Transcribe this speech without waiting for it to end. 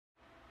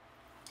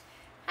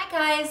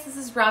guys, this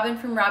is Robin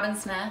from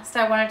Robin's Nest.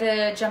 I wanted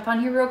to jump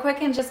on here real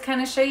quick and just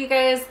kind of show you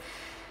guys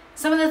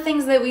some of the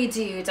things that we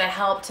do to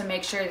help to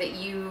make sure that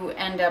you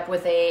end up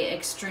with a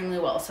extremely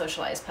well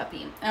socialized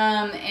puppy.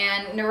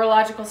 And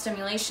neurological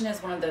stimulation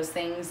is one of those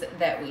things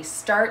that we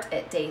start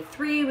at day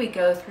 3, we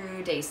go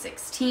through day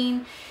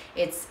 16.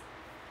 It's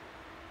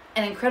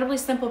an incredibly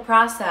simple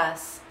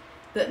process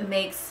that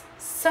makes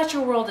such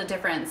a world of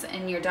difference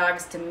in your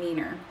dog's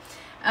demeanor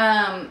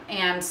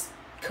and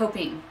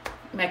coping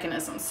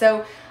mechanisms.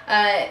 So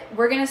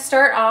we're gonna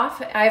start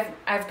off.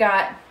 I've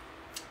got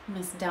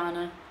Miss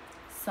Donna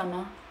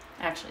Summer.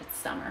 Actually, it's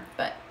Summer,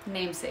 but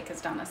namesake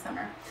is Donna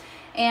Summer.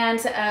 And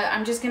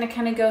I'm just gonna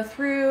kind of go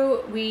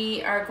through.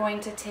 We are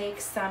going to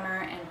take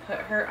Summer and put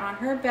her on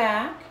her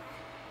back,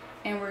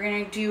 and we're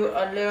gonna do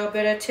a little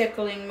bit of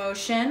tickling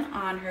motion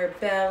on her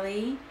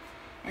belly,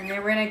 and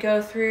then we're gonna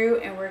go through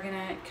and we're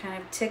gonna kind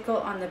of tickle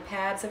on the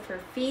pads of her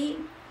feet,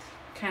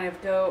 kind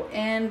of go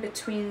in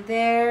between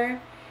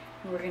there.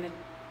 We're going to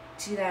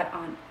do that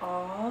on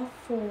all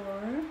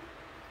 4.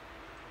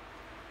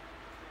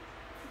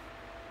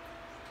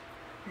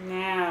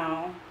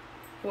 Now,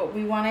 what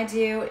we want to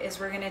do is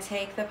we're going to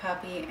take the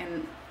puppy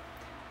and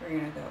we're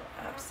going to go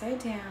upside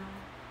down.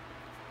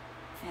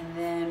 And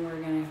then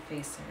we're going to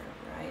face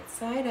her right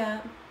side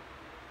up.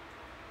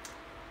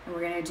 And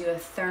we're going to do a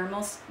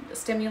thermal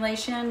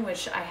stimulation,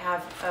 which I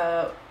have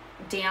a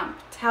damp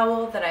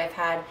towel that I've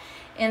had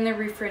in the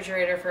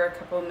refrigerator for a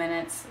couple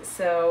minutes.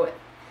 So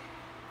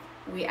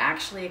we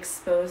actually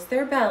expose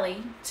their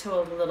belly to a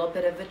little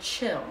bit of a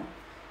chill.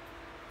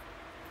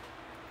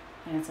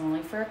 And it's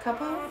only for a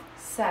couple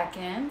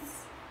seconds.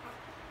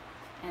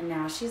 And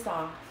now she's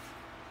off.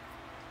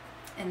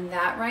 And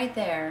that right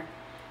there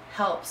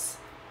helps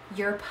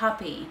your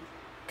puppy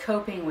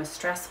coping with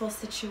stressful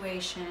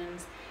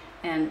situations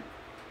and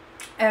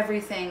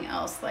everything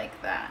else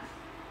like that.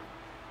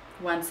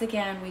 Once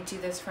again, we do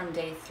this from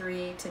day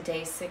 3 to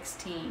day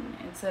 16.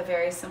 It's a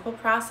very simple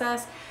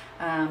process,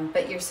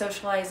 but your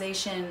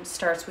socialization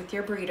starts with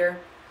your breeder.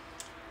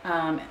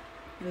 And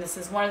this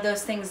is one of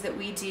those things that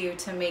we do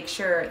to make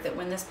sure that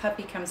when this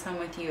puppy comes home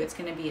with you, it's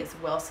going to be as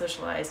well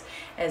socialized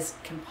as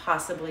can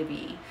possibly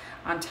be.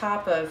 On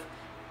top of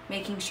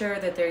making sure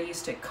that they're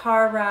used to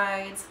car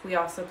rides, we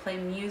also play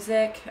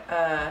music.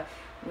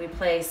 We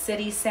play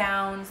city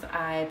sounds.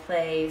 I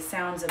play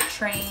sounds of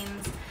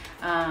trains.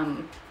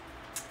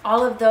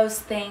 All of those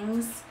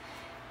things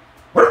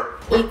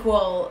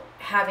equal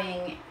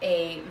having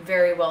a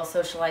very well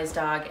socialized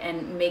dog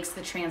and makes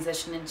the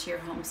transition into your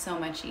home so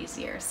much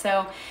easier.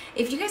 So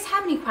if you guys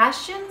have any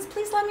questions,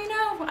 please let me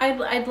know.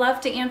 I'd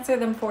love to answer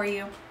them for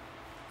you.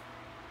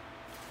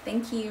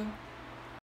 Thank you.